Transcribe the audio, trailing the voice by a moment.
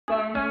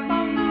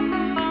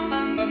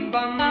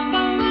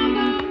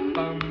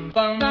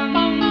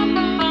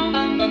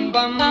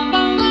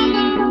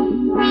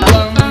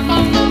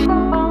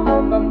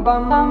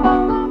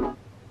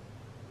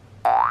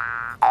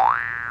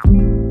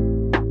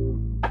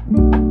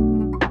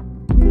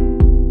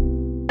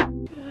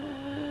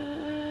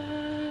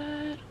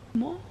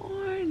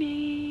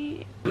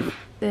morning.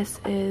 This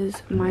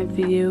is my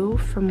view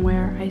from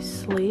where I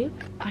sleep.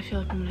 I feel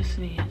like I'm gonna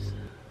sneeze.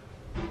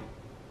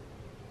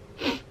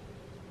 Okay.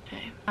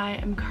 I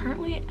am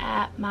currently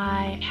at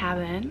my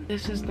cabin.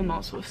 This is the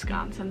most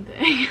Wisconsin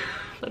thing.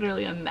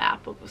 Literally a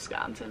map of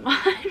Wisconsin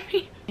behind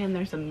me. And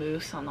there's a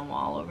moose on the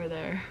wall over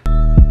there.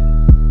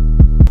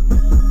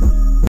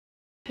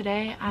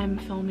 Today I'm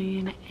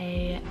filming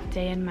a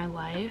day in my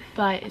life,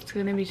 but it's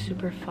gonna be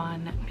super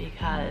fun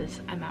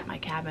because I'm at my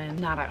cabin,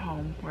 not at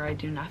home where I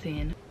do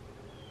nothing.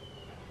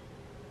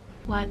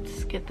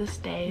 Let's get this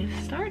day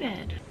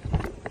started.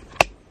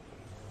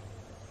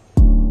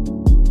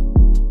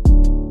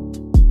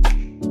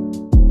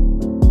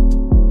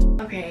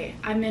 Okay,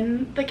 I'm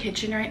in the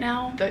kitchen right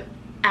now. The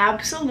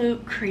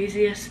absolute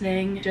craziest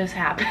thing just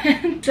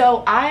happened.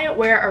 So I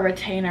wear a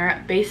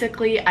retainer.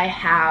 Basically, I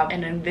have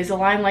an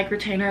Invisalign like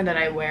retainer that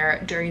I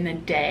wear during the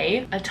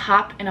day, a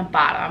top and a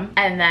bottom,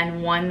 and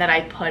then one that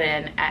I put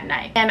in at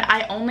night. And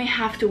I only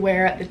have to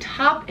wear the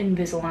top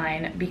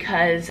Invisalign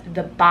because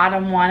the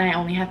bottom one I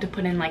only have to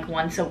put in like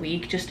once a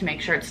week just to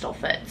make sure it still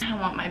fits. I don't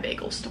want my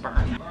bagels to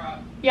burn.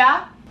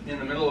 Yeah? In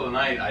the middle of the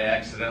night, I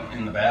accidentally,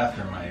 in the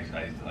bathroom, I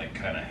like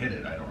kind of hit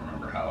it. I don't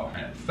remember how,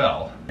 and it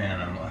fell.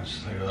 And I was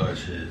just like, oh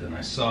shit. And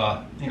I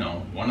saw, you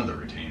know, one of the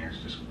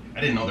retainers just, I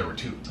didn't know there were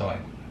two. So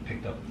I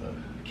picked up the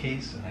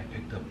case and I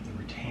picked up the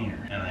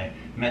retainer. And I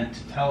meant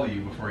to tell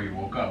you before you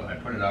woke up, I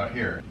put it out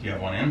here. Do you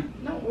have one in?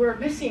 No, we're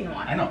missing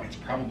one. I know, it's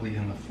probably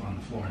on the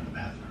floor in the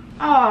bathroom.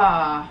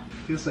 Ah.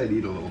 I guess I'd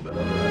eat a little bit of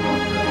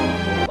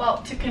it. Well,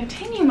 to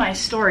continue my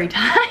story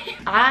time,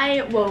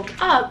 I woke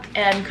up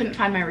and couldn't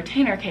find my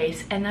retainer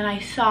case, and then I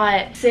saw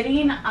it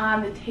sitting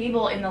on the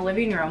table in the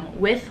living room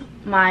with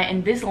my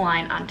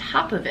Invisalign on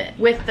top of it,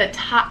 with the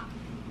top.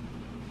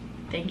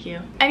 Thank you.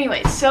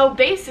 Anyway, so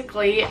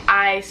basically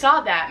I saw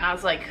that and I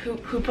was like, who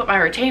put my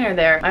retainer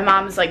there? My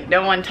mom was like,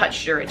 no one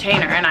touched your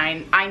retainer, and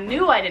I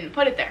knew I didn't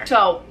put it there.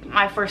 So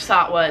my first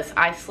thought was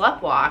I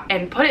sleptwalked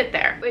and put it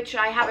there, which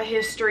I have a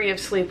history of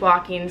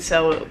sleepwalking,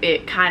 so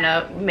it kind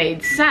of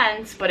made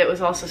sense, but it was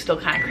also still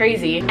kind of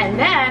crazy. And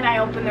then I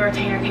opened the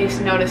retainer case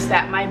and noticed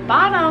that my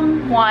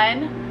bottom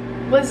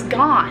one was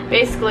gone.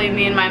 Basically,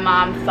 me and my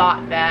mom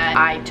thought that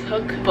I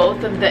took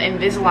both of the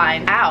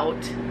Invisalign out.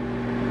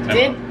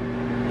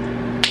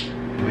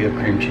 Do we have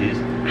cream cheese?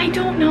 I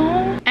don't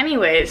know.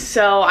 Anyways,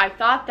 so I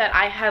thought that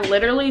I had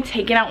literally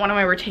taken out one of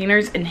my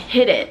retainers and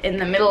hid it in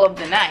the middle of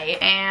the night,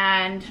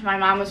 and my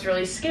mom was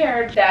really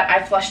scared that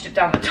I flushed it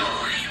down the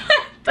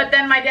toilet. But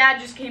then my dad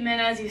just came in,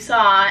 as you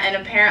saw, and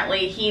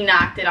apparently he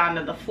knocked it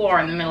onto the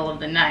floor in the middle of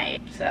the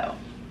night. So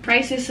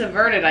crisis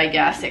averted, I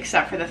guess,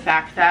 except for the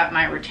fact that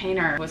my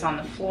retainer was on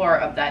the floor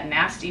of that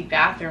nasty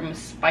bathroom with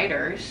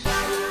spiders.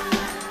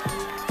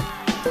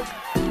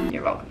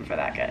 You're welcome for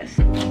that, guys.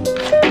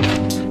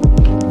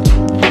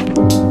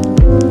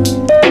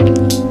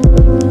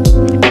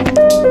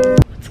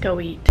 Let's go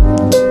eat.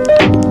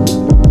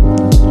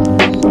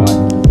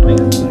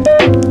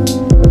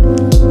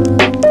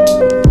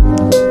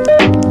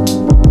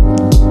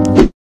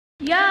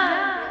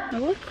 Yeah. I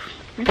look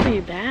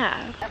really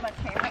bad. Emma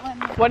Chamberlain.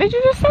 What did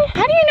you just say?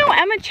 How do you know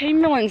Emma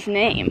Chamberlain's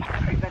name?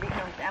 Everybody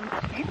knows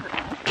Emma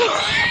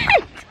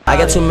Chamberlain. I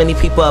got too many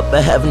people up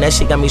in heaven, that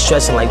shit got me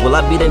stressing. Like, will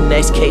I be the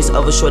next case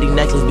of a shorty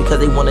necklace because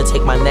they want to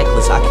take my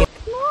necklace? I can't.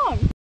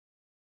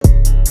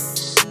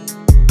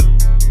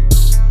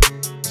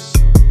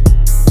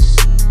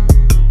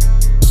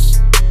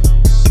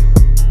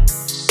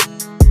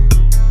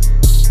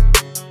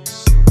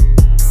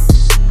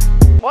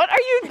 What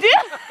are you doing?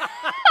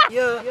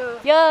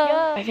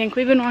 Yeah. I think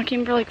we've been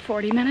walking for like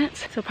 40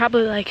 minutes. So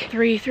probably like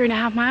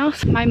 3.5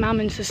 miles. My mom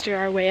and sister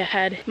are way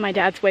ahead. My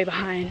dad's way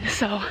behind.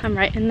 So I'm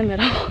right in the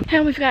middle.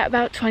 And we've got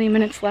about 20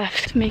 minutes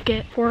left to make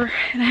it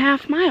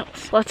 4.5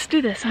 miles. Let's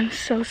do this. I'm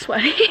so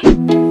sweaty.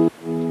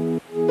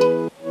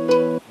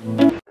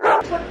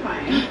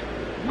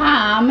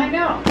 Mom, I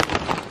know.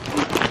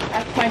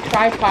 That's my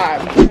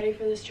tripod. Ready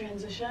for this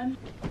transition?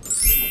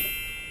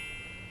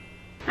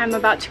 I'm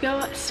about to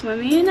go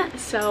swimming,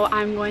 so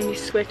I'm going to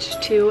switch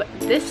to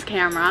this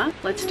camera.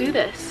 Let's do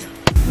this.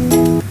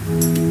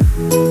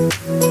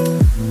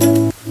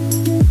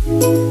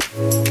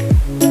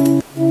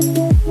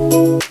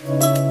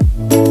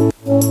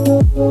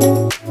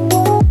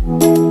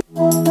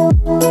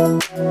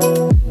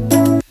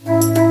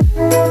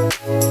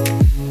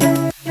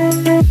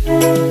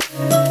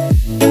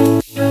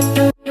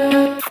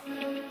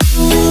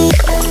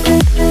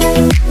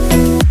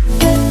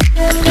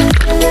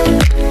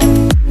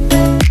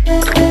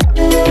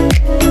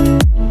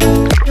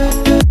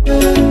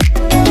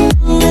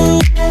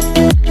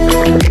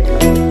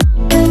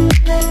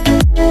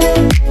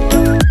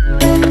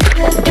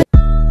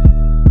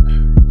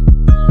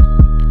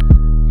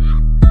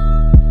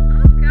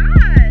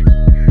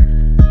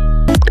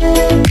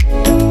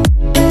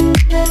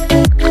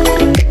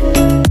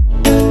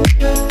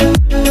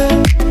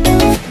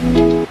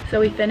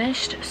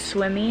 finished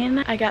swimming.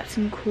 I got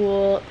some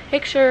cool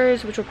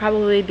pictures, which will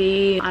probably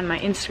be on my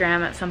Instagram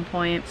at some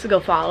point, so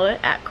go follow it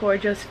at Cora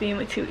Josephine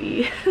with 2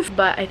 E's.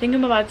 But I think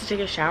I'm about to take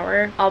a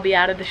shower. I'll be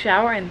out of the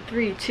shower in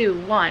 3,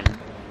 2, 1.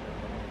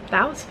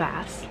 That was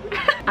fast.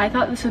 I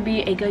thought this would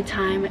be a good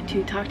time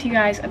to talk to you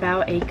guys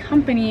about a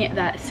company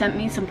that sent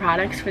me some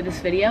products for this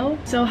video.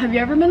 So have you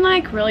ever been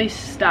like really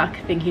stuck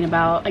thinking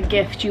about a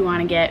gift you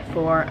want to get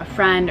for a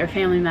friend or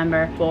family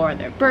member for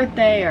their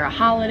birthday or a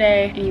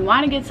holiday, and you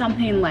want to get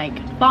something like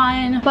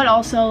fun but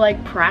also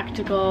like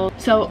practical?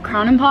 So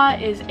Crown & Paw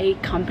is a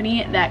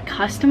company that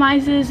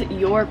customizes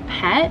your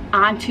pet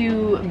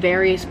onto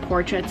various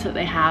portraits that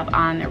they have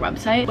on their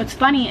website. What's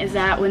funny is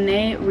that when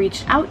they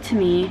reached out to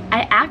me,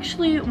 I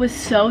actually was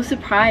so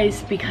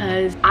surprised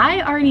because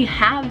I already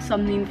have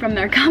something from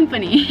their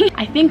company.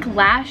 I think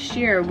last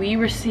year we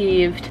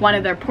received one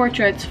of their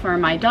portraits for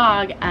my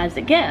dog as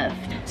a gift.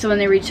 So when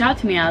they reached out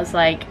to me, I was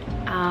like,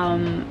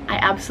 I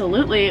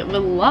absolutely would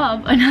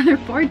love another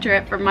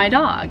portrait for my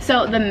dog.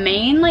 So the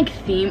main like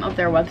theme of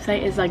their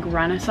website is like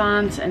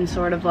Renaissance and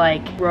sort of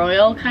like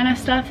royal kind of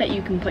stuff that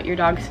you can put your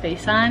dog's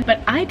face on.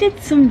 But I did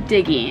some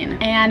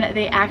digging and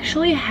they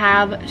actually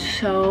have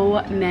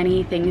so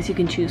many things you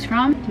can choose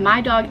from. My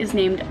dog is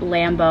named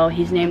Lambo.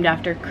 He's named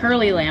after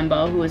Curly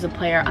Lambeau, who was a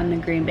player on the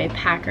Green Bay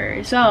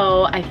Packers.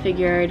 So I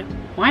figured,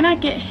 why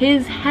not get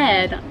his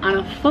head on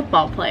a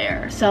football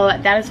player? So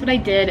that is what I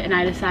did, and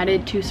I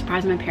decided to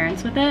surprise my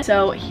parents with it.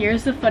 So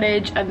here's the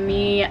footage of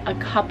me a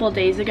couple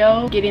days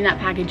ago getting that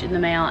package in the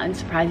mail and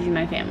surprising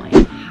my family.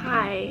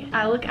 Hi,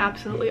 I look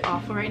absolutely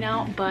awful right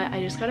now, but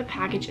I just got a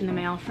package in the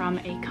mail from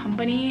a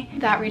company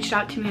that reached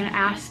out to me and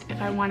asked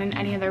if I wanted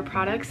any of their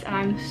products, and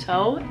I'm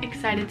so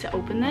excited to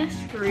open this.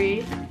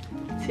 3,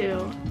 2,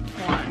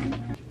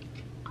 1.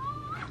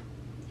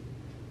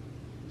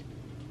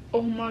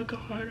 Oh my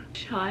god.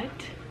 Shut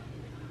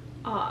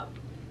up.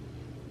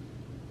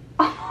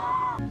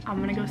 I'm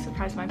gonna go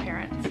surprise my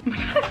parents.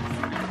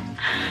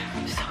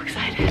 I'm so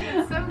excited.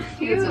 It's so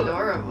cute. It's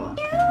adorable.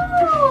 Cute.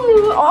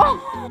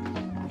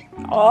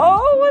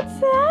 Oh, what's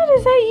that?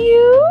 Is that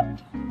you?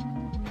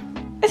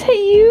 Is that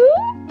you?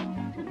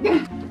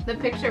 The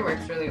picture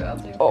works really well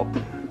too. Oh.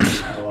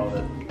 I love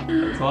it.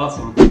 That's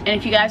awesome. And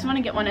if you guys want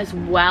to get one as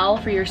well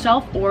for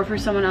yourself or for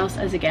someone else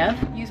as a gift,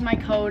 use my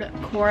code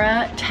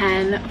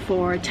CORA10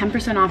 for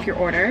 10% off your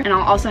order. And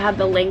I'll also have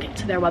the link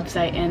to their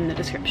website in the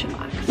description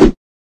box.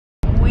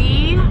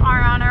 We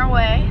are on our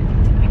way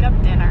to pick up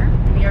dinner.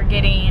 We are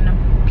getting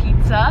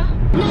pizza.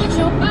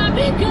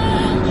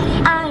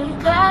 I'm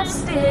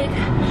plastic.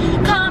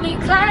 Call me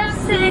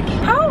classic.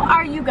 How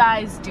are you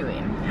guys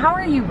doing? How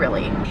are you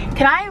really?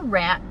 Can I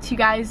rant to you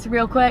guys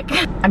real quick?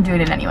 I'm doing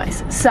it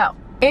anyways. So,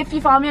 if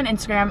you follow me on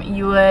Instagram,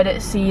 you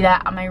would see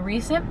that on my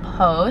recent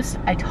post,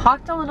 I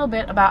talked a little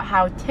bit about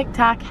how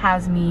TikTok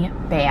has me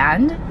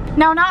banned.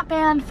 Now, not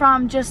banned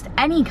from just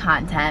any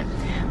content,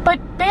 but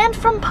banned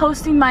from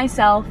posting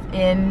myself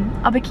in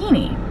a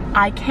bikini.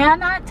 I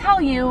cannot tell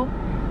you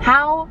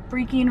how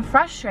freaking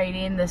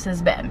frustrating this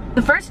has been.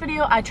 The first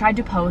video I tried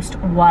to post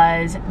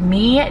was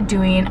me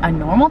doing a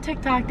normal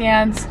TikTok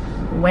dance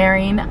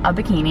wearing a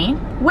bikini,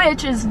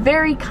 which is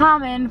very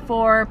common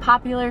for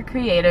popular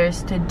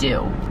creators to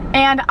do.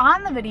 And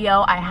on the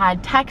video, I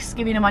had text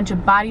giving a bunch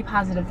of body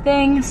positive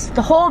things.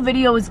 The whole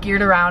video was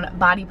geared around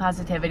body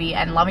positivity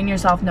and loving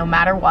yourself no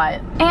matter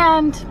what.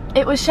 And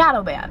it was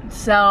shadow banned,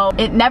 so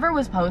it never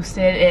was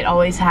posted. It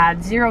always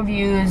had 0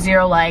 views,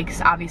 0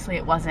 likes. Obviously,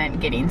 it wasn't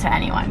getting to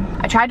anyone.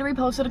 I tried to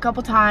repost it a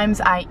couple times.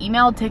 I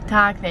emailed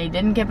TikTok, they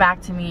didn't get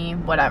back to me,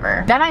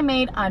 whatever. Then I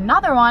made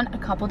another one a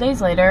couple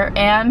days later,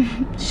 and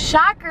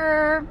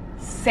shocker,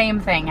 same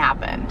thing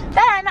happened.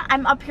 Then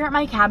I'm up here at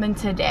my cabin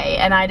today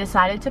and I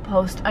decided to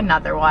post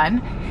another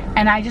one,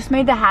 and I just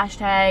made the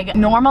hashtag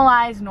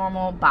normalize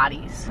normal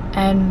bodies.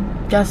 And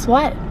guess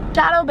what?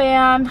 Shadow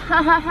ban.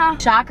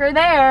 Shocker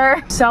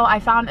there. So I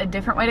found a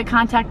different way to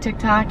contact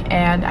TikTok,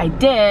 and I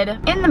did.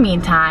 In the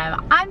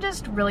meantime, I'm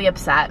just really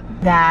upset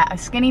that a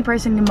skinny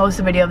person can post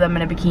a video of them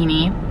in a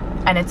bikini,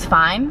 and it's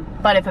fine,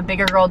 but if a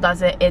bigger girl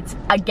does it, it's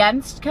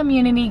against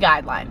community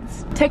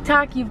guidelines.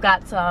 TikTok, you've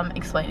got some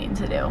explaining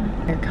to do.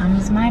 Here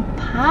comes my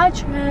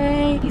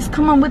padre. He's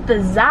coming with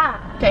the za.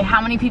 Okay, how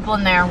many people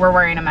in there were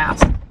wearing a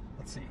mask?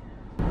 Let's see.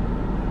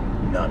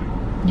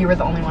 None. You were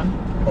the only one?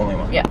 Only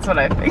one. Yeah, that's what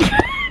I figured.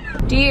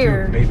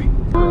 Dear. Baby.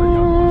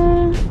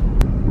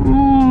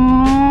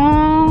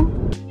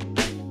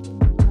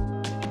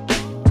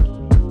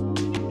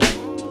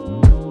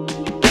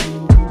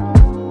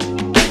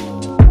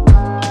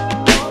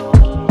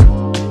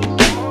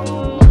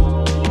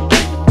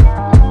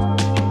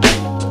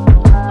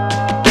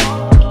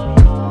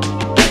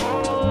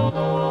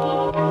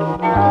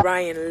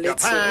 Ryan Little.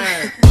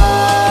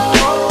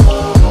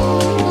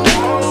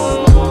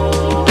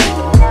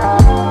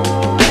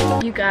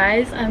 You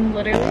guys, I'm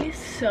literally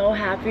so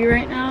happy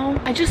right now.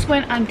 I just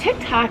went on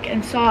TikTok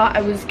and saw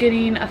I was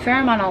getting a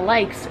fair amount of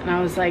likes, and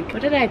I was like,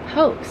 what did I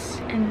post?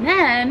 And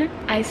then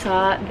I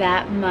saw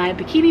that my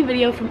bikini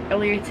video from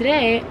earlier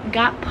today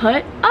got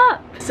put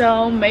up.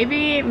 So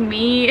maybe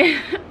me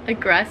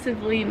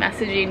aggressively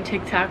messaging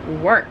TikTok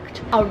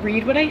worked. I'll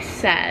read what I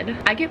said.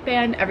 I get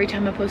banned every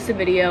time I post a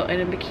video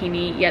in a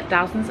bikini, yet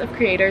thousands of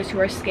creators who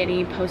are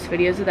skinny post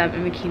videos of them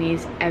in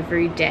bikinis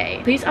every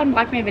day. Please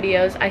unblock my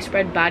videos. I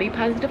spread body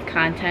positive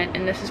content,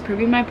 and this is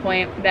proving my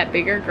point that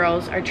bigger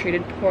girls are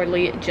treated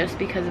poorly just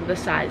because of the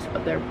size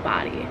of their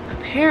body.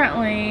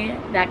 Apparently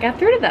that got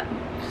through to them.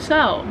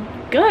 So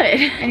good.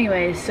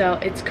 Anyways, so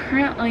it's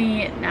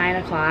currently 9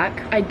 o'clock.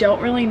 I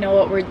don't really know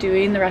what we're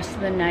doing the rest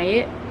of the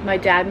night. My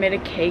dad made a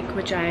cake,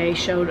 which I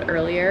showed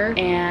earlier,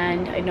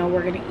 and I know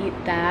we're gonna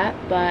eat that,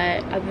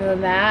 but other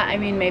than that, I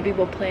mean, maybe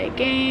we'll play a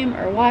game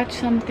or watch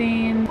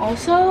something.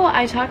 Also,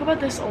 I talk about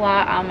this a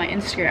lot on my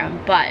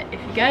Instagram, but if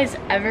you guys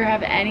ever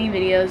have any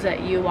videos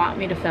that you want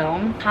me to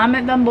film,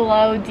 comment them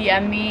below,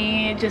 DM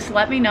me, just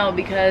let me know,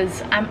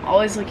 because I'm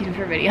always looking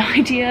for video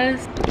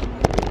ideas.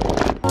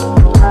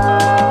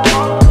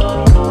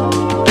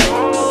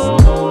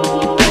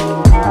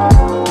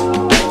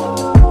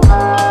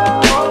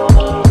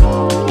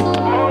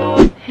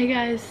 Hey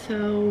guys,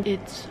 so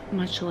it's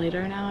much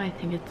later now. I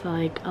think it's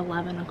like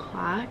 11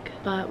 o'clock,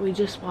 but we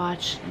just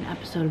watched an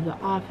episode of The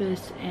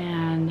Office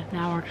and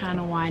now we're kind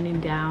of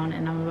winding down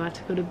and I'm about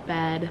to go to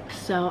bed.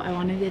 So I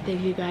wanted to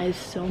thank you guys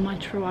so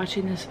much for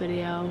watching this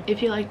video.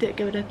 If you liked it,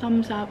 give it a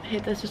thumbs up,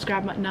 hit the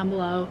subscribe button down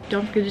below.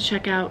 Don't forget to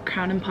check out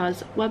Crown and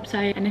Paw's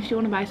website, and if you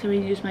want to buy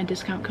something, use my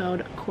discount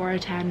code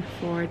Cora10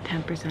 for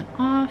 10%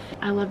 off.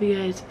 I love you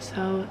guys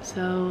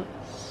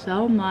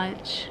so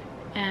much,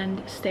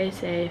 and stay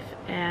safe,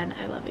 and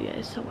I love you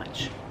guys so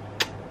much.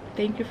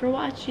 Thank you for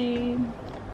watching.